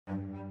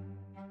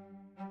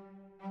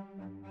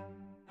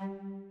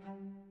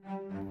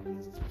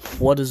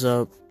What is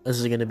up? This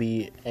is going to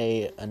be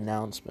a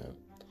announcement.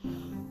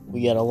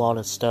 We got a lot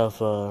of stuff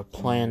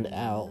planned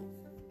out,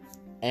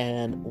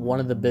 and one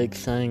of the big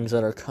things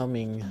that are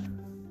coming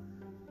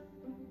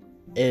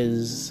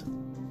is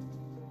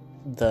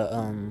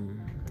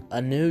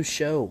a new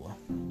show.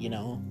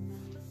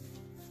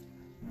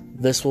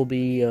 This will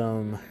be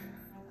the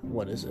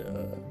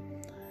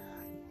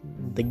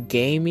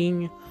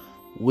Gaming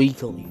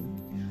Weekly.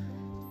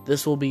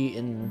 This will be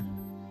in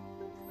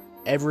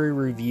every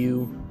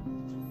review.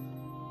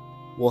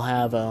 We'll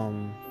have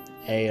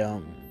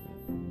alright,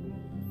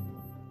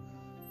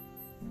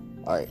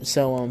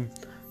 so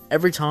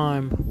every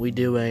time we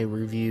do a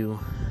review,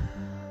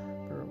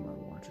 my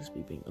watch is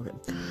beeping. Okay.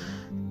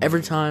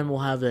 Every time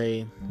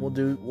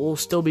we'll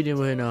still be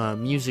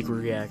doing music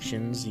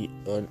reactions,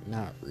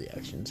 not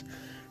reactions,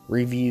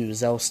 reviews.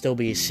 That'll still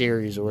be a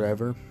series or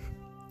whatever.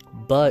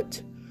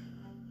 But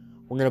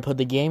we're gonna put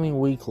the Gaming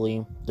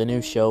Weekly, the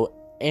new show,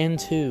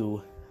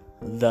 into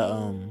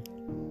the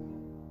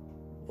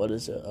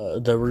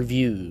the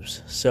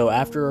reviews. So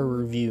after a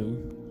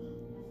review,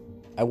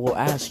 I will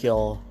ask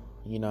y'all,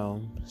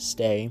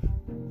 stay,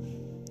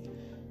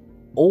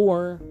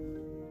 or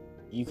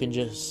you can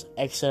just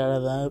exit out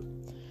of that,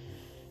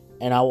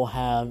 and I will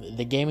have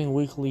the Gaming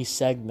Weekly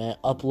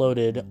segment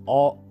uploaded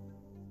all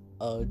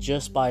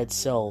just by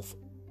itself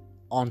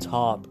on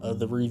top of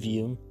the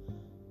review,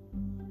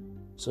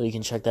 so you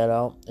can check that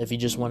out if you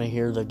just want to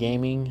hear the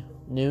gaming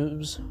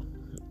news.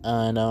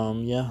 And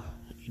you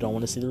don't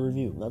want to see the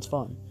review, that's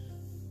fine.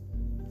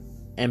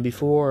 And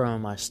before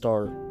I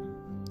start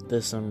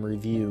this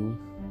review,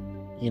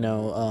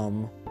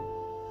 the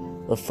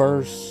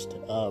first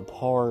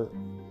part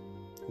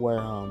where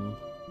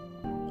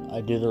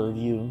I do the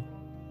review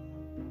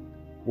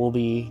will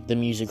be the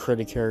music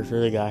critic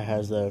character. The guy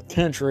has the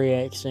country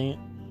accent,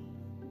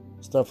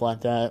 stuff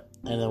like that,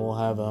 and then we'll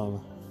have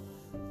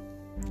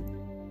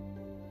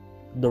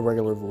the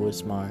regular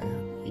voice, my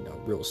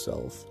real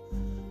self,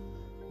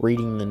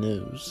 reading the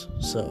news.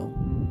 So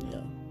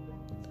yeah.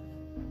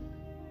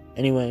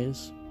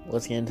 Anyways,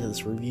 let's get into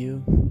this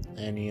review,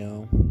 and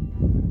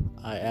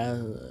I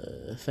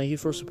thank you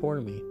for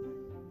supporting me.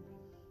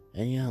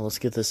 And let's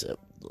get this.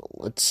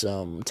 Let's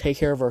take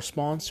care of our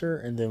sponsor,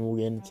 and then we'll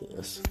get into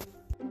this.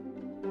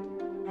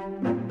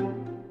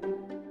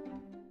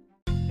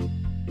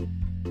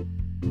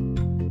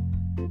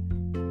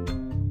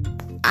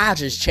 I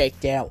just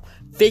checked out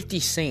 50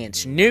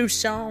 Cent's new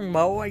song,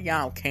 boy.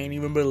 Y'all can't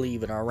even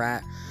believe it,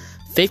 alright?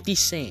 50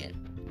 Cent,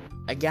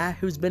 a guy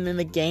who's been in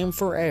the game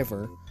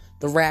forever,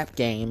 the rap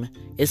game,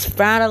 is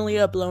finally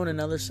uploading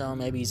another song.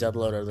 Maybe he's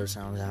uploaded other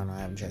songs, I don't know, I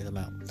haven't checked them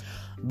out.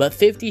 But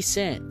 50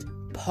 Cent,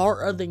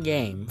 part of the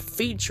game,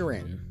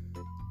 featuring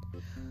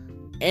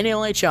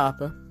NLE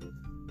CHOPPA,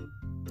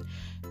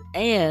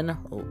 and,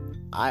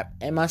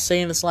 am I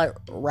saying this right?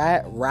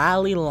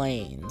 Rileyy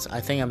Lanez.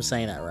 I think I'm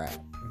saying that right.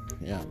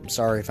 Yeah, I'm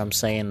sorry if I'm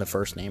saying the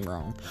first name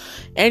wrong.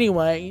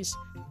 Anyways,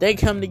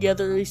 these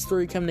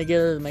three come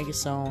together to make a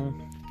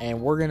song,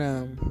 and we're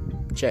gonna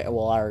check.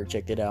 Well, I already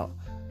checked it out.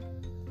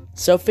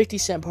 So 50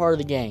 Cent, part of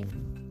the game.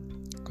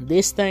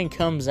 This thing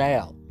comes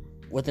out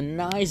with a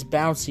nice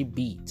bouncy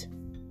beat.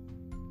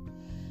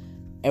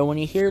 And when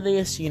you hear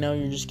this,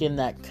 you're just getting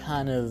that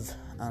kind of,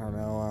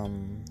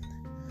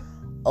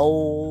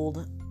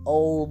 old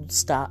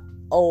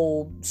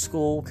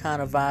school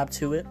kind of vibe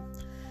to it.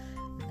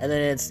 And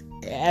then it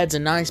adds a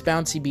nice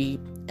bouncy beat,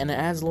 and it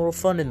adds a little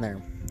fun in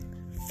there.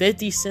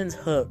 50 Cent's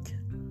hook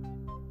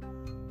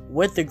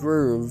with the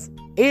groove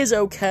is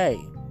okay,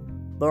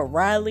 but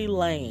Rileyy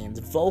Lanez'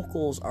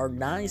 vocals are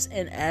nice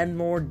and add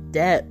more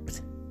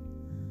depth.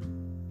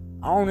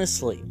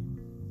 Honestly,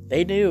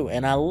 they do,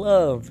 and I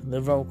love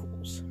the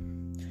vocals.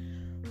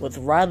 What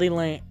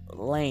Rileyy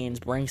Lanez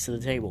brings to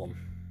the table.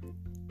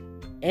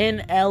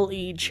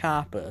 NLE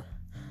CHOPPA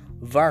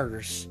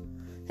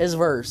his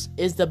verse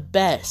is the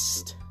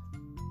best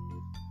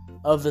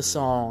of the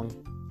song,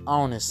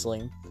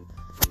 honestly.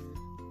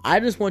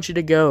 I just want you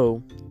to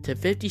go to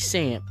 50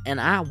 Cent,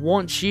 and I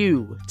want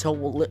you to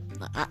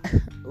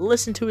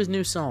listen to his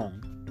new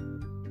song,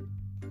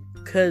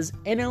 because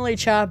NLE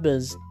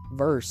CHOPPA's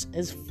verse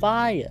is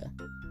fire.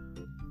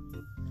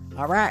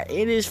 Alright,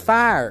 it is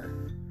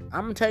fire.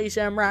 I'm gonna tell you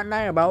something right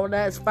now about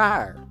that's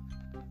fire.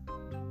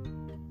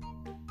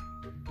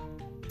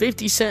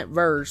 50 Cent's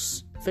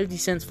verse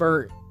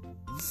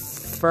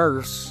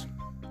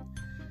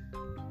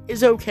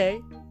is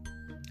okay.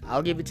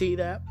 I'll give it to you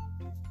that.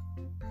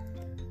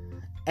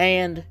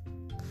 And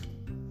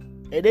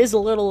it is a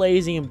little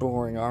lazy and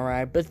boring,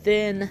 alright? But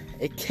then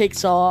it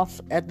kicks off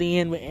at the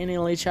end with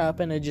NLE CHOPPA,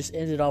 and it just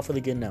ended off with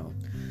a good note.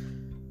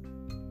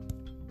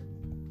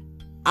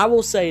 I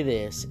will say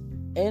this.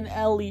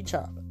 NLE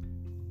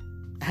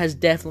CHOPPA has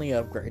definitely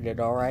upgraded,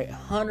 alright?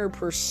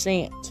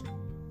 100%.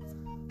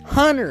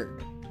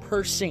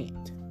 100%.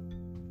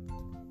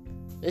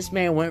 This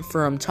man went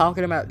from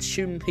talking about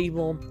shooting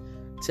people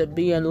to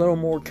being a little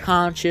more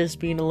conscious,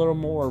 being a little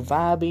more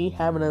vibey,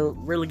 having a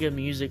really good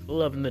music,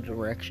 loving the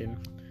direction.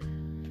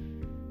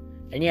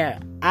 And yeah,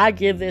 I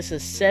give this a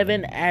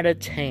 7 out of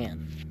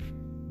 10.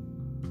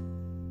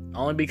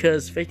 Only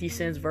because 50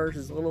 Cent's verse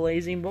is a little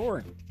lazy and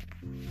boring.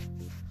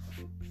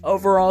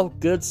 Overall,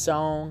 good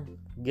song.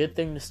 Good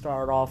thing to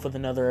start off with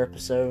another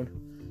episode.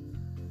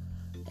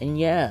 And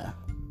yeah,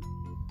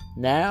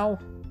 now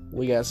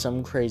we got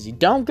something crazy.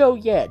 Don't go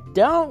yet.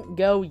 Don't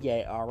go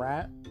yet,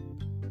 alright?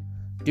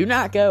 Do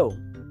not go.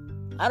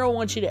 I don't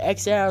want you to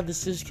exit out of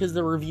this just because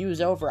the review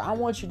is over. I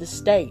want you to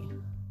stay.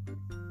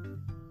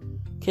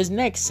 Because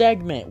next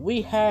segment,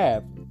 we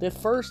have the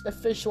first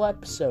official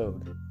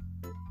episode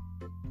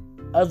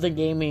of the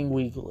Gaming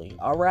Weekly.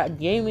 Alright,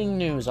 gaming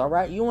news,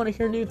 alright? You want to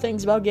hear new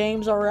things about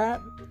games,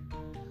 alright?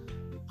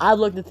 I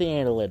looked at the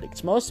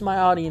analytics. Most of my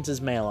audience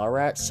is male,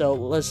 alright? So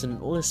listen,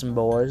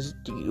 boys.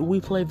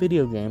 We play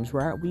video games,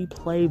 right? We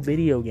play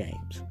video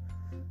games.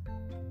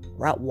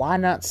 Right? Why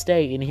not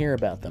stay and hear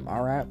about them,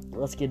 alright?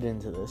 Let's get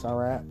into this,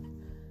 alright?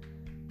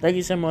 Thank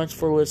you so much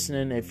for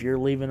listening. If you're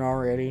leaving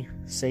already,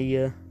 see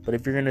ya. But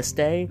if you're gonna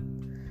stay,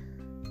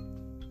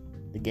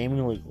 the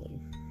Gaming Weekly.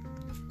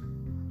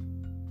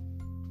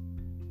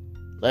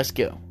 Let's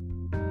go.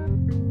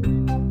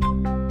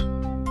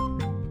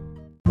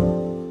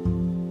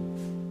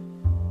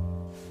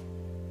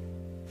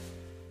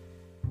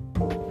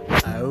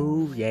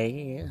 Oh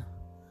yeah,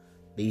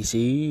 this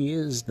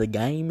is the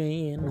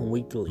Gaming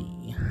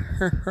Weekly.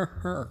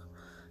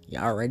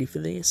 Y'all ready for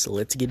this?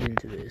 Let's get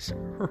into this.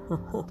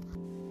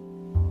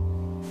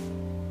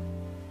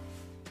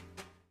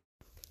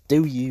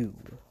 Do you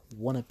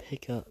want to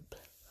pick up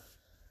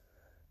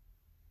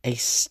a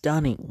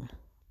stunning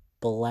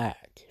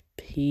black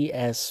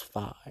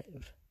PS5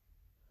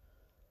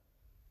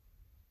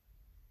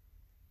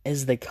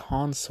 as the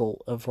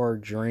console of our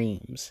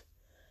dreams?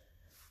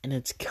 And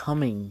it's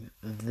coming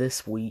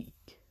this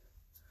week.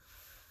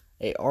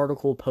 A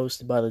article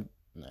posted by the...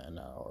 No,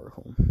 not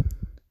article.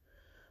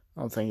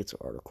 I don't think it's an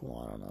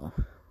article. I don't know.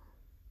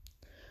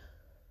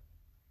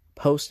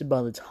 Posted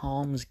by the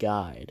Tom's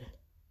Guide.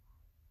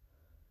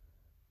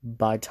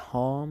 By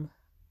Tom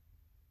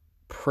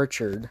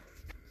Pritchard.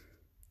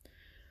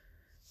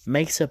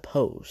 Makes a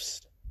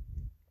post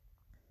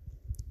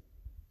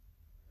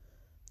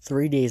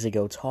 3 days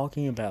ago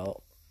talking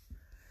about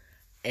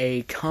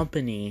a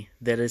company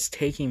that is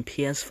taking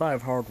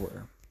PS5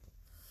 hardware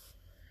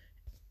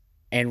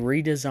and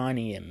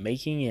redesigning it,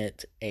 making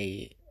it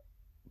a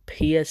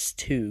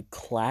PS2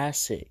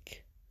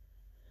 classic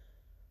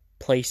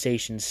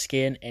PlayStation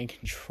skin and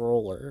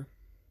controller,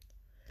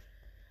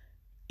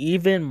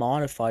 even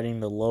modifying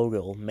the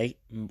logo,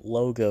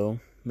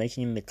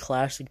 making the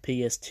classic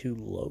PS2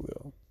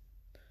 logo.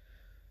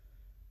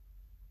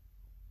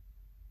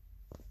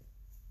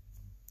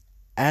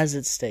 As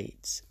it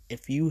states,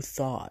 if you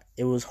thought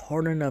it was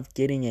hard enough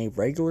getting a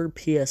regular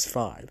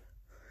PS5,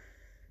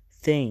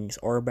 things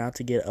are about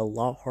to get a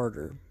lot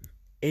harder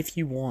if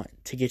you want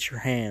to get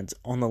your hands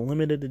on the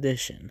limited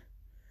edition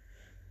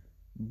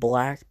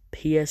black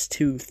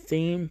PS2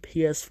 themed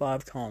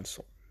PS5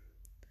 console.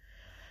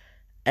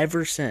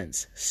 Ever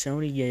since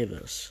Sony gave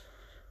us...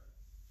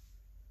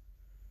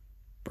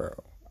 Bro,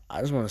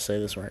 I just want to say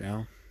this right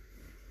now.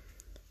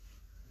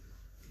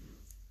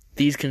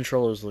 These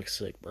controllers look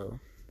sick, bro.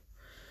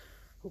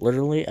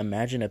 Literally,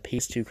 imagine a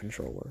PS2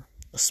 controller.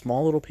 A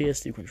small little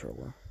PS2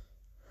 controller.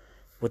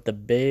 With the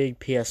big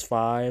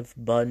PS5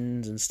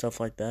 buttons and stuff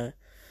like that.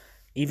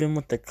 Even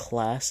with the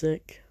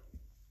classic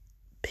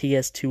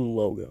PS2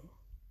 logo.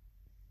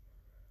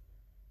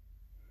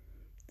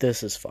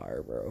 This is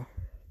fire, bro.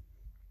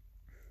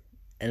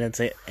 And it's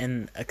a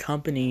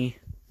company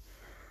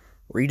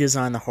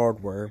redesigned the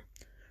hardware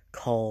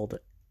called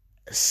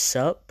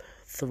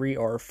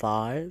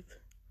SUP3R5.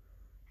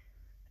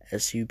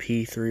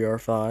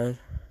 SUP3R5.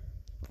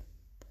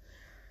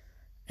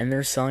 And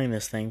they're selling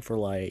this thing for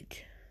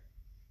like...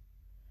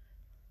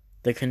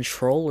 The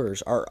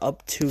controllers are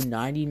up to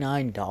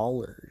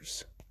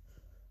 $99.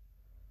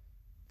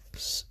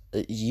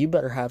 You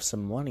better have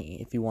some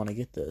money if you want to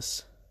get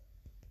this.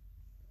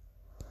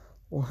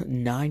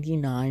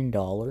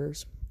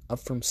 $99? Up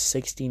from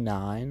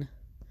 $69?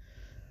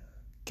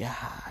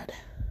 God.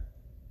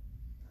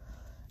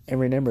 And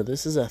remember,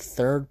 this is a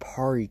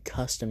third-party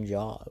custom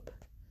job.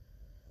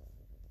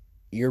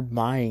 You're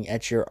buying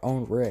at your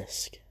own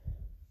risk.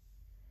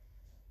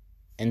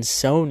 And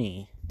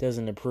Sony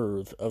doesn't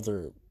approve of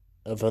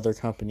other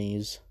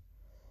companies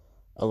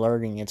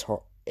alerting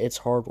its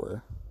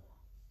hardware.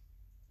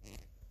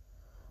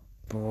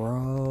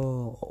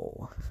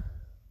 Bro.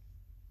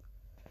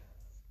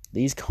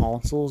 These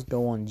consoles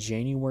go on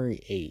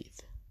January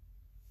 8th.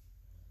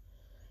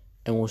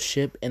 And will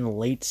ship in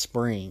late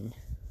spring.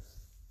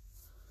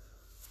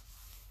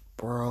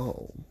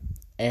 Bro.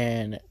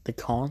 And the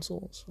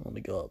consoles, let me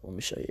go up, let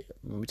me show you,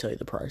 let me tell you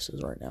the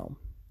prices right now.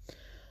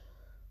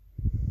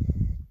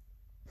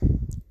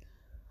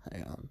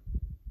 Hang on.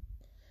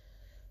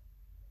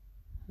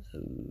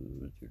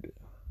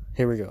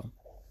 Here we go.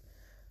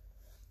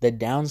 The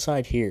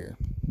downside here,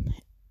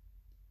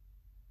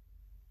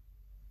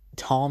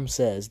 Tom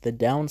says, the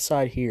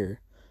downside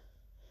here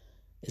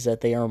is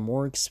that they are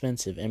more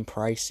expensive and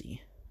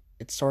pricey.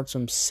 It starts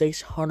from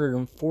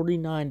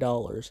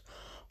 $649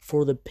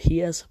 for the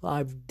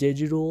PS5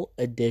 digital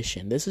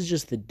edition. This is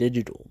just the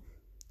digital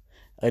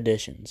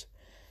edition.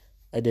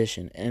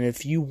 And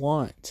if you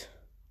want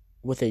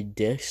with a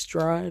disc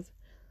drive,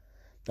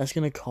 that's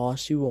going to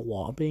cost you a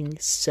whopping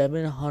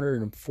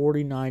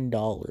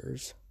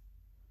 $749.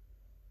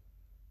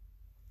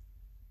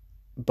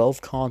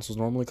 Both consoles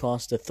normally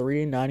cost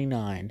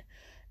 $399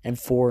 and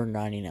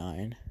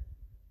 $499.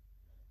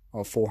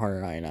 Or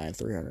 $499,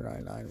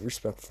 $399,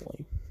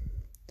 respectfully.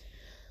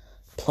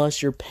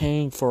 Plus, you're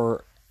paying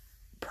for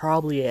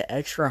probably an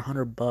extra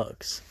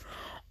 $100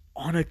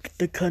 on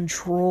the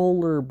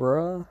controller,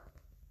 bruh.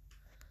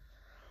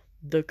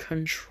 The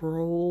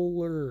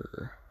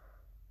controller.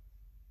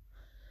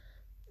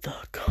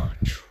 The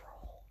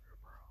controller,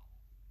 bro.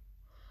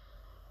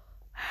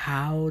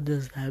 How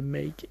does that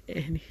make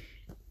any...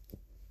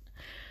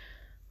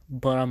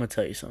 But I'm gonna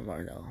tell you something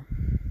right now.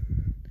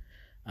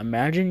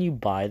 Imagine you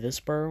buy this,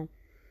 bro,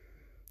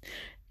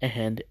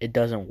 and it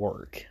doesn't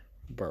work.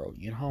 Bro,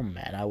 you know how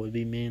mad I would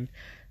be, man?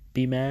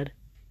 Be mad?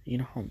 You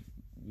know how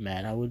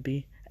mad I would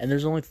be? And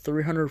there's only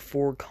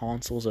 304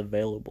 consoles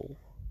available.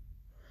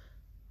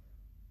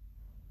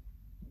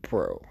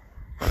 Bro.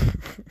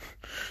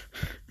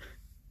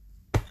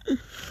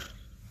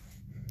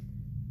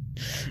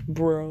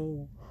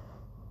 Bro.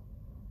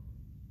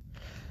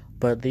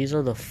 But these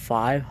are the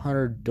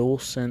 500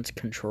 DualSense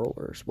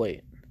controllers.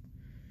 Wait.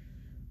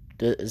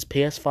 Is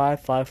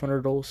PS5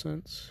 500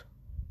 DualSense?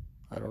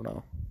 I don't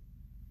know.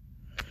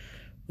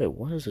 Wait,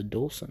 what is a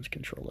DualSense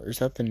controller? Is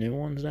that the new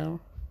ones now?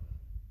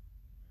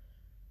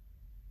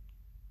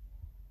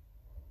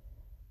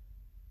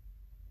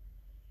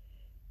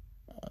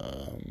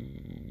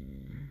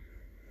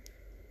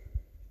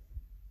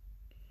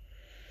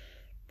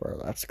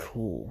 Bro, that's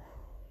cool.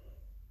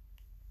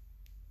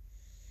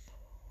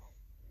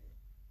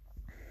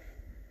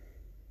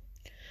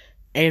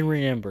 And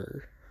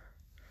remember,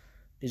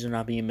 these are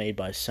not being made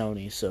by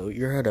Sony, so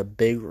you're at a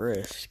big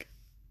risk.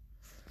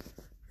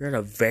 You're at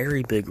a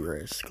very big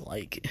risk.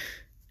 Like,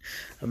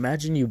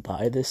 imagine you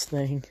buy this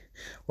thing,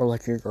 or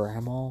like your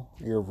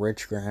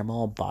rich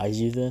grandma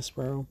buys you this,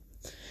 bro,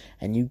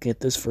 and you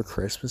get this for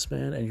Christmas,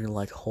 man, and you're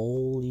like,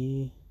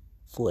 holy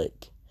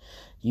flick.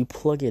 You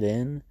plug it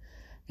in,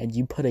 and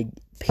you put a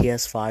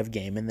PS5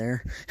 game in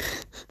there,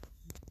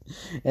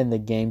 and the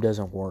game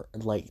doesn't work.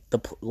 Like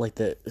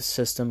the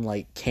system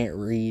can't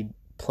read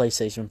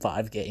PlayStation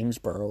 5 games,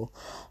 bro.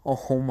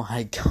 Oh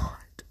my god.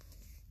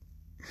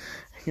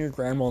 Your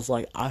grandma's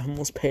like, I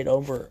almost paid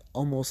over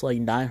almost like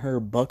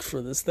 $900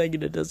 for this thing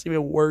and it doesn't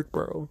even work,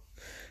 bro.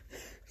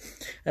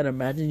 And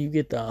imagine you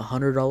get the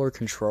 $100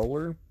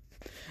 controller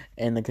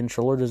and the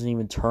controller doesn't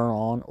even turn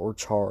on or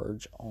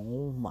charge.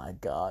 Oh my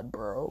god,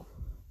 bro.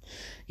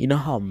 You know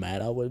how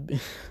mad I would be?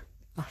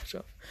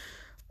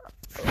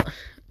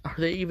 Are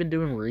they even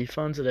doing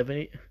refunds at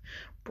any...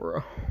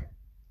 Bro.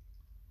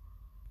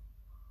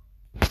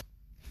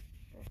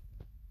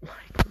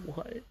 Like,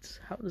 what?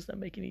 How does that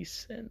make any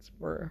sense,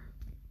 bro?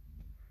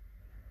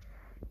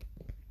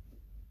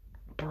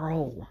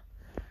 Bro,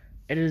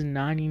 it is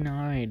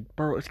 $99.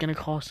 Bro, it's gonna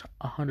cost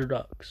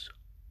 $100.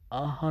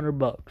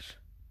 $100.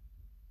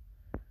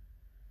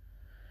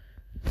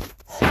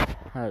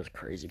 That is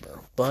crazy, bro.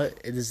 But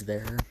it is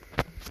there.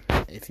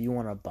 If you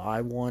want to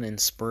buy one in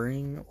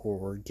spring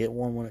or get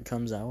one when it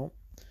comes out,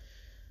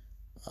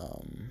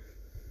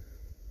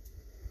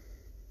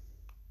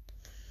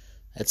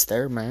 it's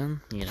there,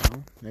 man. You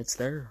know, it's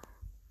there.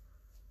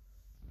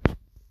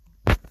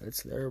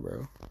 It's there,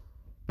 bro.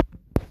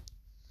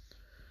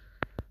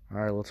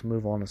 Alright, let's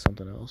move on to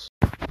something else.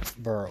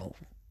 Bro,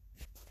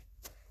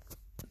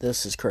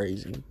 this is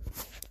crazy.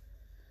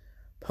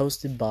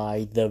 Posted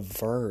by The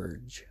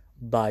Verge,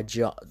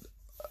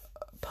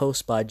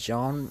 post by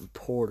John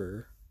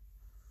Porter.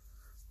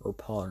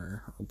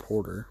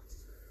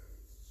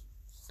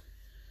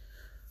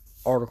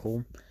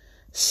 Article.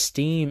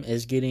 Steam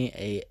is getting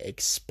a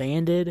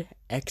expanded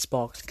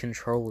Xbox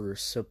controller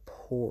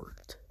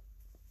support.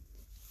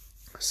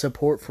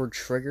 Support for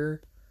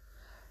trigger,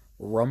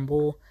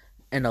 rumble,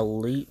 and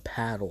elite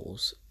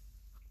paddles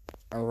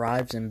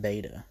arrives in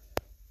beta.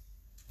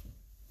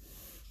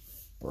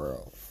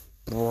 Bro.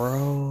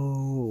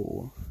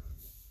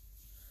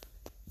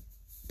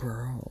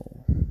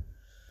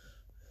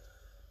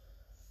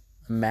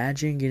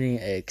 Imagine getting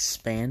an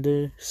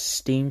expanded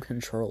Steam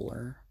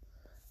controller,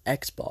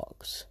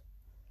 Xbox,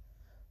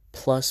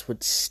 plus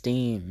with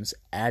Steam's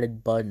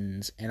added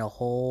buttons and a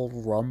whole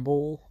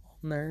rumble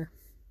on there.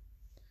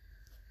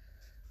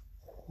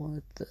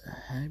 What the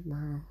heck,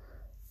 bro?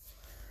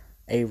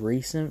 A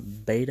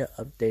recent beta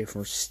update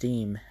for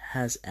Steam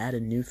has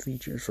added new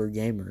features for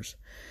gamers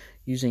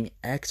using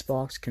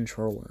Xbox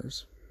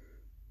controllers.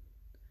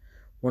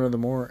 One of the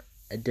more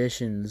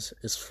additions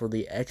is for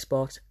the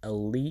Xbox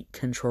Elite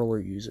controller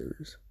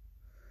users.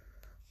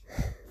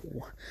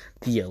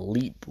 The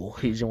Elite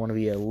boys, you want to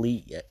be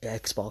elite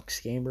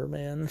Xbox gamer,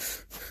 man.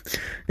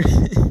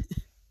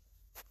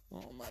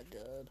 Oh my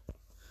god.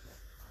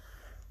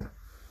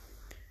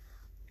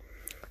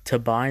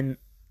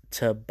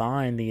 to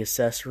bind the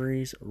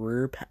accessories,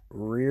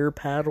 rear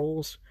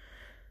paddles,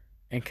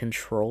 and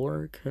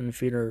controller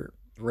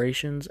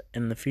configurations,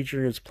 and the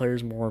feature gives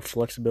players more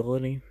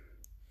flexibility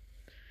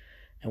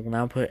and will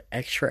now put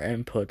extra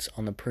inputs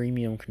on the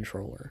premium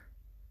controller.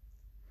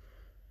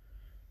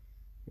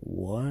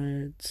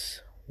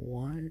 What,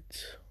 bro?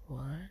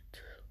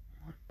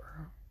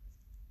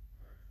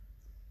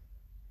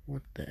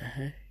 What the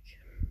heck?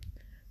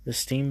 The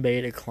Steam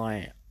Beta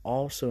client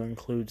also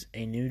includes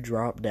a new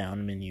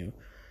drop-down menu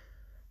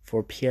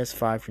for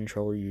PS5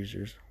 controller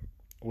users,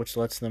 which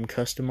lets them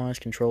customize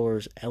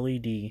controllers'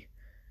 LED,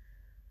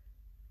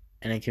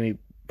 and it can be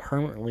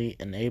permanently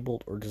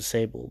enabled or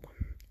disabled,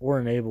 or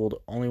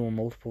enabled only when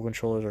multiple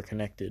controllers are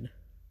connected.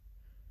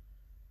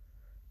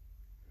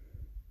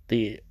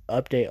 The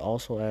update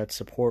also adds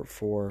support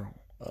for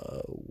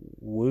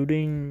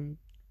Wooting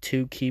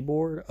 2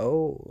 keyboard.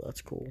 Oh,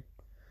 that's cool.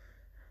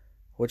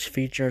 Which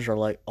features are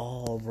like,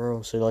 oh,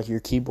 bro, so like your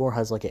keyboard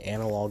has like an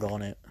analog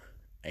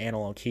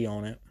key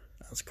on it.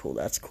 That's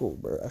cool,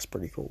 bro. That's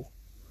pretty cool.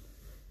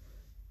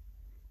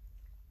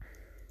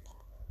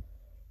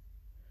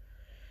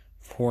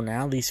 For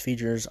now, these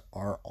features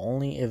are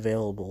only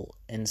available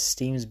in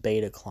Steam's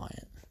beta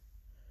client,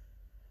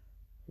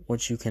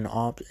 which you can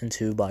opt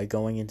into by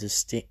going into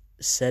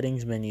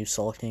settings menu,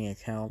 selecting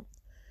account,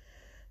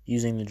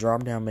 using the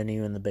drop down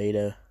menu in the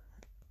beta.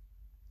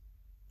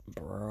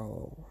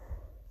 Bro,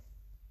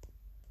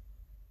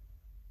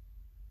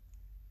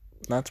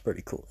 that's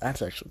pretty cool.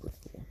 That's actually pretty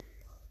cool.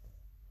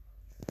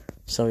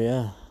 So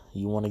yeah,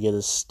 you want to get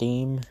a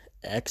Steam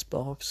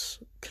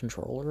Xbox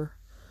controller,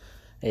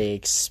 a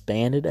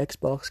expanded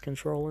Xbox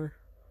controller.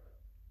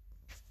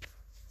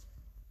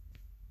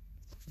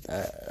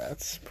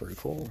 That's pretty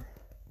cool.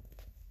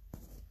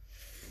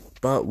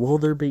 But will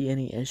there be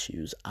any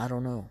issues? I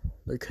don't know.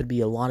 There could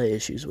be a lot of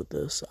issues with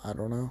this. I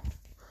don't know.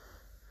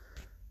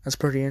 That's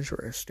pretty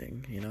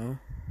interesting, you know?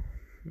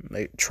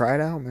 Try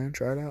it out, man.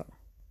 Try it out.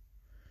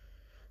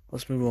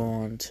 Let's move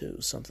on to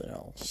something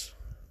else.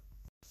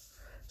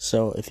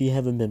 So, if you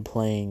haven't been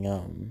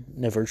playing,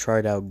 never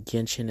tried out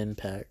Genshin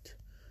Impact,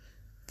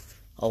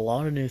 a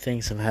lot of new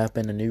things have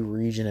happened. A new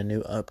region, a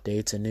new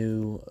updates, a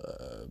new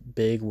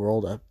big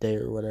world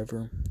update or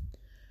whatever.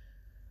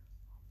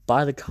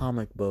 Posted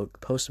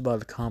by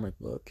the comic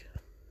book.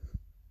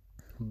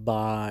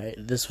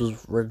 This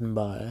was written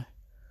by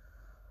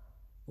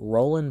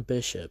Roland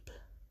Bishop.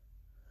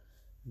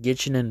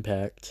 Genshin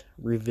Impact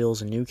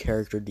reveals new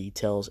character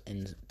details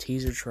in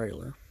teaser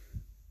trailer.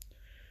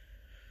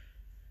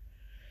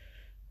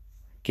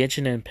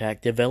 Genshin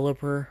Impact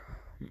developer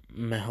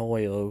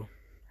MiHoYo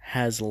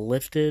has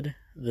lifted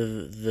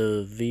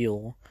the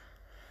veil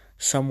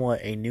somewhat.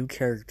 A new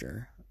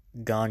character,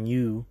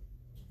 Ganyu,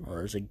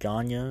 or is it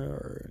Ganya?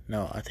 Or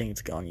no, I think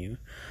it's Ganyu.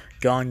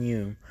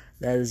 Ganyu,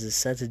 that is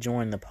set to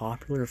join the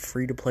popular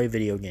free-to-play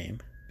video game.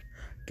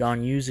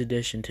 Ganyu's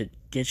addition to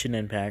Genshin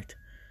Impact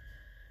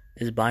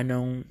is by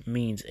no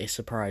means a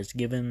surprise,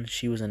 given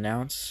she was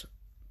announced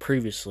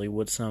previously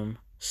with some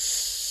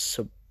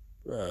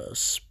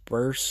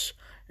sparse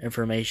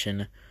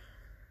information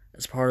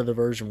as part of the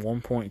version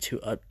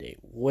 1.2 update,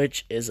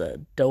 which is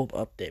a dope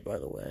update, by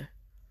the way.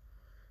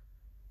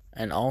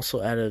 And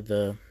also added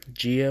the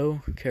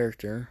Geo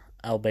character,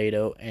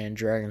 Albedo, and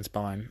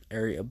Dragonspine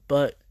area.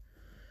 But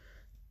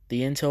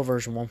the Intel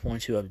version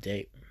 1.2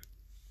 update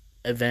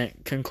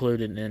event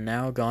concluded, and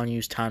now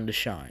Ganyu's time to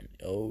shine.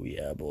 Oh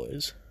yeah,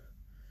 boys.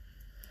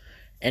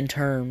 In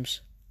terms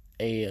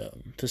of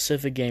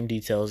specific game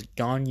details,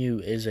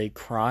 Ganyu is a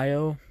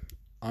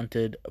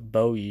cryo-hunted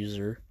bow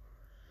user.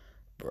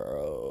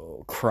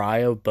 Bro,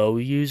 cryo bow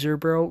user,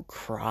 bro?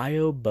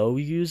 Cryo bow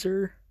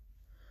user?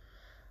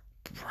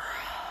 Bro.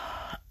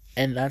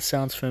 And that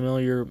sounds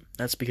familiar.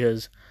 That's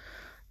because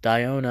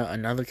Diona,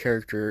 another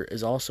character,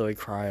 is also a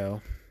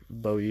cryo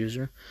bow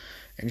user.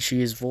 And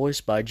she is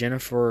voiced by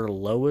Jennifer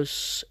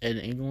Lewis in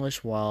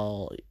English,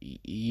 while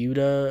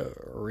Yuta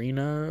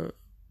Rina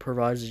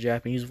provides the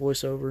Japanese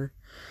voiceover.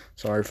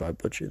 Sorry if I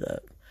butchered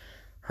that.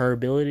 Her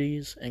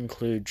abilities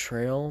include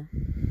Trail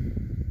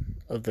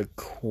of the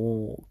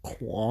Quilm,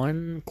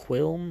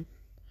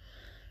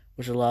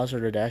 which allows her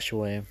to dash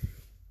away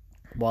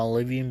while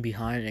leaving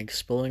behind an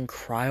exploding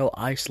cryo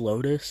ice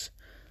lotus,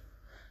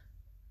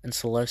 and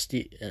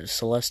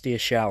Celestia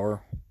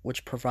Shower,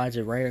 which provides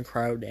a random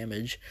cryo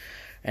damage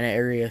and an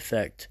area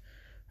effect.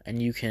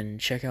 And you can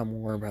check out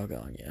more about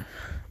Ganya.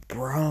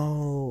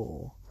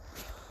 Bro,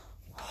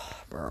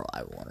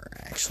 I want her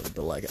actually,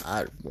 but like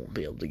I won't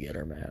be able to get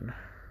her, man.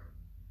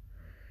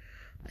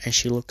 And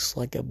she looks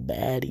like a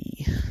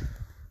baddie.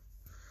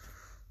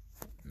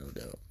 No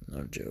doubt,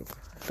 no joke.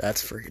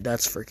 That's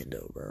freaking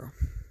dope, bro.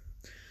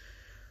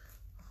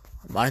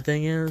 My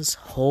thing is,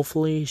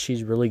 hopefully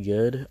she's really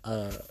good.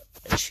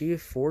 Is she a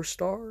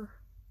 4-star?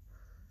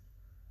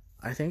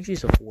 I think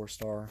she's a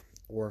 4-star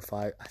or a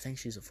 5. I think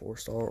she's a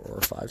 4-star or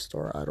a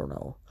 5-star. I don't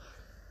know.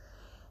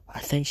 I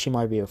think she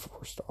might be a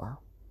 4-star.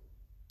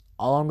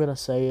 All I'm gonna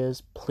say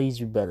is, please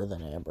be better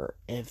than Amber.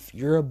 If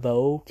you're a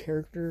bow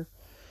character,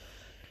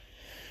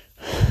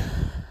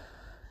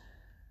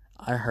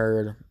 I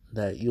heard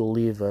that you'll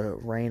leave a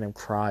rain of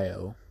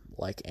cryo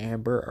like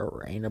amber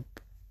or rain of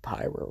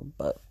pyro,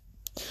 but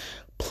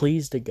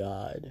please to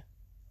God,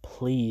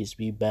 please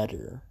be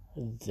better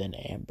than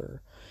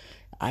amber.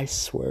 I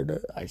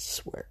swear.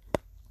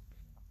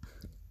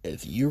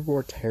 If you're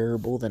more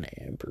terrible than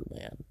amber,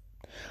 man,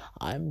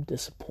 I'm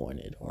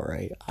disappointed,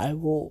 alright? I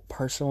will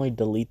personally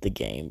delete the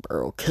game,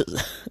 bro,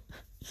 because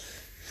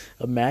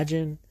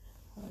imagine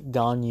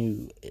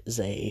Ganyu is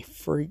a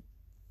freak,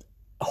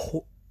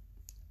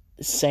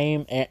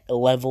 same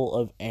level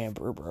of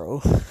amber,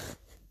 bro.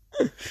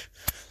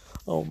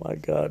 Oh my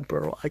god,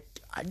 bro.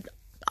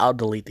 I'll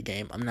delete the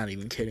game. I'm not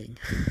even kidding.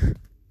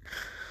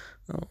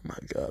 Oh my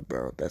god,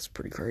 bro. That's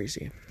pretty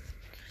crazy.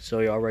 So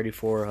y'all ready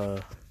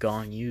for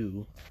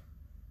Ganyu?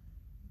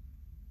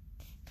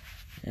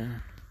 Yeah.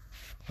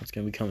 It's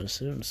gonna be coming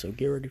soon, so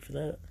get ready for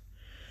that.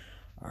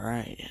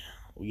 Alright.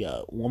 We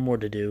got one more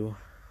to do.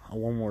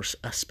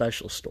 A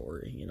special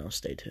story.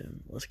 Stay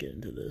tuned. Let's get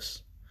into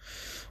this.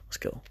 Let's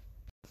go.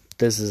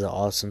 This is an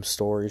awesome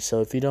story.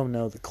 So if you don't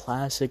know, the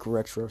classic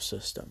retro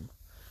system,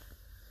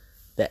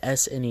 the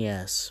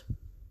SNES,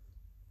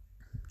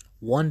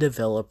 one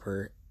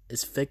developer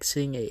is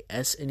fixing a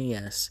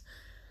SNES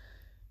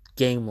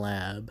game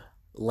lag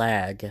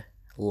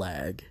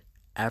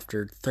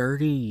after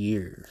 30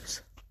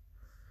 years.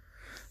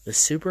 The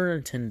Super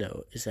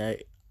Nintendo is an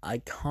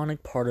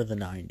iconic part of the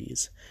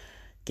 90s.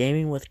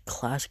 Gaming with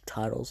classic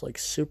titles like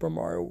Super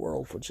Mario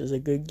World, which is a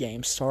good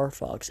game, Star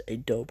Fox, a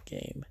dope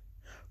game,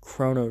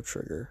 Chrono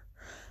Trigger,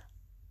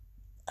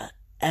 a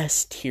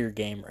S-tier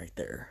game right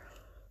there.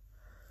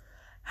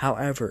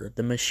 However,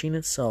 the machine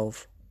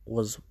itself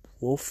was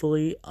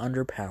woefully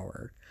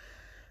underpowered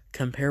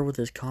compared with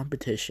its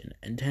competition.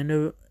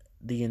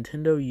 The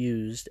Nintendo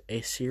used a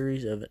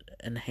series of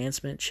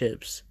enhancement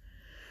chips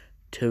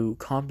to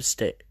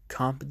compensate,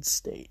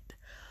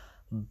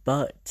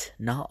 but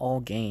not all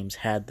games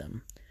had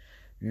them.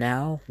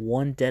 Now,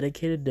 one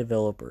dedicated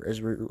developer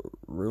is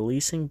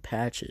releasing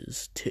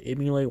patches to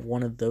emulate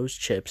one of those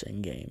chips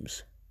in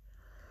games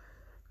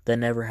that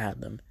never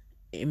had them,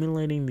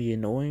 emulating the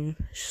annoying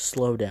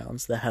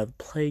slowdowns that have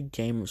plagued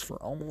games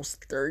for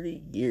almost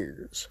 30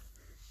 years.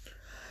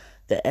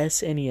 The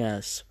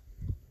SNES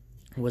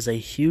was a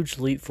huge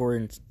leap for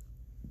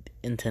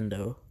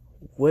Nintendo,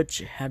 which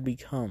had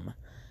become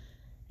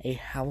a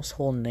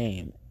household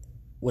name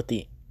with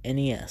the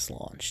NES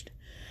launched.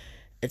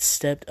 It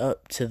stepped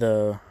up to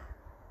the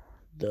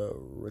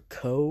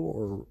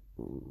Ricoh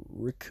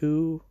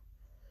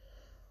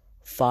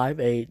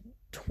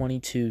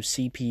 5822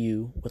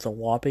 CPU with a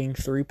whopping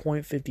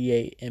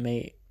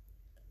 3.58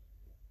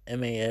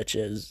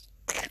 MHz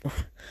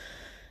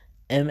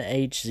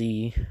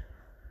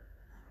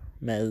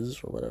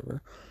or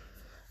whatever,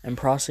 and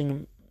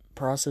processing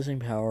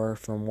power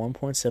from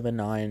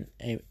 1.79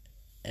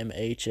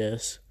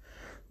 MHz.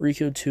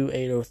 Ricoh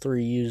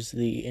 2803 used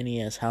the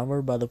NES.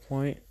 However, by the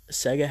point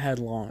Sega had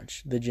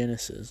launched the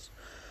Genesis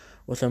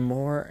with a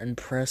more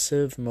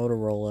impressive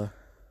Motorola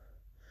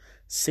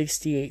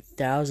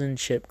 68,000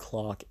 chip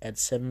clock at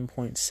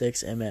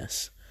 7.6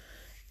 ms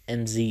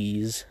and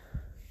Z's.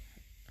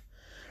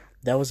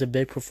 That was a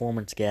big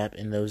performance gap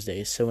in those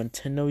days, so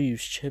Nintendo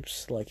used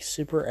chips like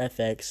Super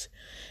FX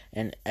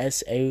and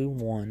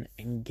SA1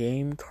 and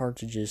game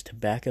cartridges to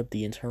back up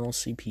the internal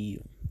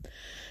CPU.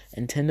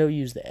 Nintendo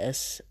used the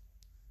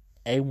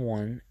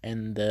SA1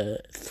 and the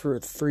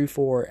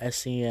 34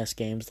 SNES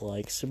games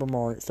like Super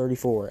Mario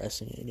 34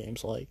 SNES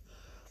games like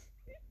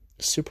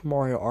Super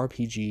Mario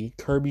RPG,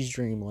 Kirby's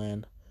Dream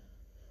Land.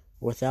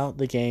 Without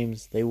the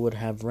games, they would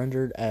have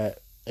rendered at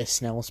a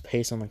snail's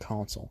pace on the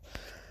console.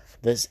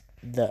 The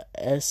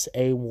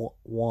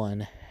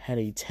SA1 had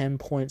a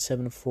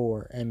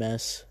 10.74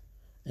 ms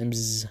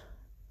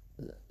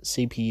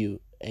CPU,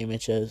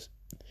 MHz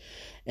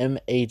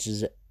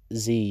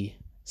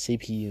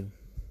CPU,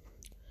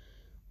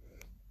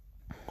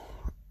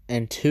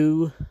 and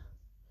 2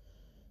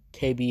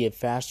 KB of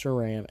faster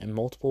RAM and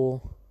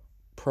multiple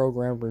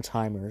programmer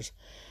timers.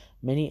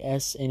 Many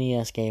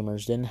SNES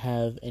gamers didn't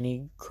have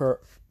any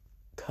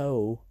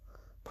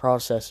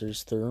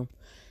co-processors through,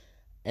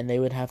 and they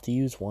would have to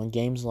use one.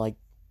 Games like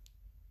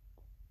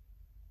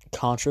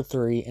Contra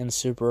 3 and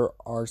Super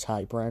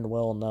R-Type ran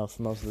well enough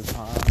most of the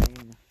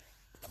time.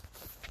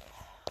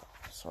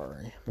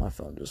 Sorry, my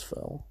phone just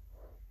fell.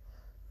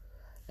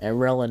 And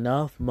well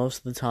enough most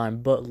of the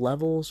time, but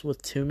levels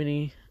with too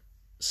many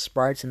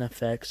sprites and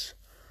effects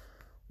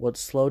would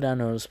slow down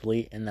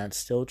noticeably, and that's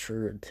still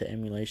true to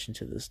emulation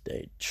to this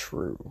day.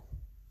 True.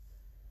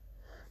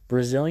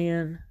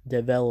 Brazilian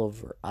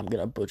developer, I'm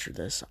gonna butcher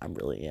this, I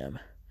really am.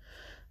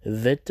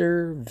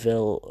 Victor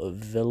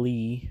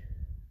Villi, I'm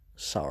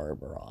sorry,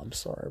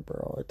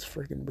 bro, it's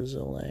freaking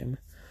Brazil name,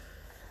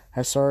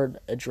 has started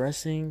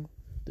addressing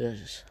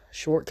this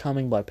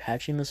shortcoming by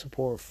patching the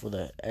support for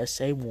the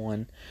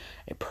SA1,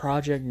 a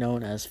project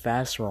known as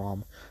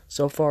FastROM.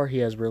 So far, he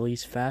has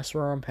released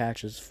FastROM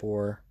patches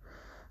for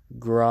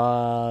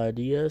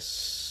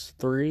Gradius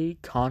 3,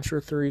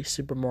 Contra 3,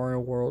 Super Mario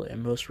World,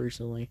 and most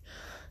recently,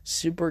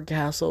 Super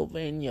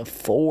Castlevania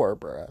 4,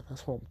 bruh.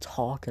 That's what I'm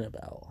talking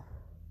about.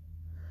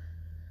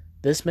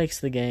 This makes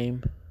the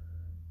game...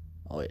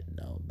 Oh, wait,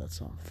 no, that's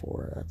not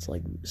 4. That's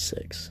like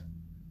 6.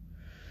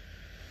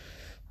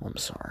 I'm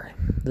sorry.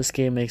 This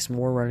game makes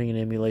more running and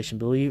emulation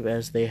believe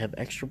as they have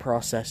extra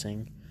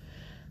processing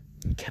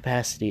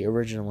capacity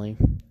originally.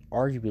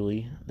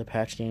 Arguably, the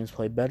patch games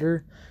play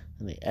better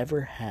than they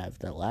ever have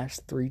the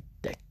last 3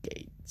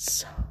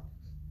 decades.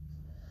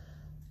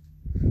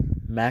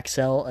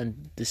 Maxell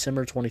on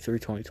December 23,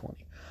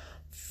 2020.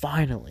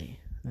 Finally,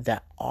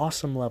 that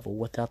awesome level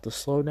without the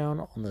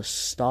slowdown on the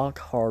stock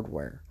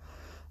hardware.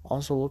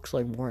 Also looks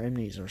like more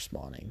enemies are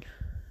spawning.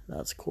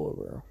 That's cool,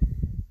 bro.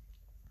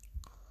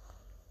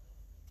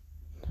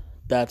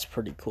 That's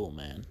pretty cool,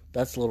 man.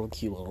 That's a little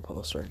cute little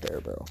post right there,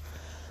 bro.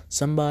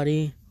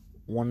 Somebody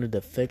wanted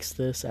to fix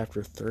this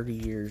after 30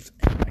 years,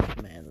 and I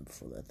commend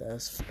for that.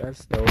 That's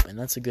dope, and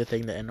that's a good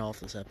thing to end off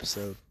this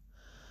episode.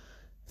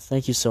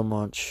 Thank you so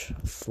much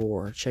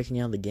for checking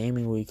out the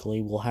Gaming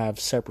Weekly. We'll have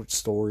separate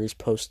stories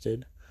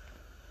posted.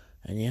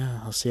 And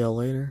yeah, I'll see y'all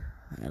later,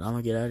 and I'm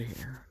gonna get out of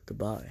here.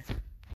 Goodbye.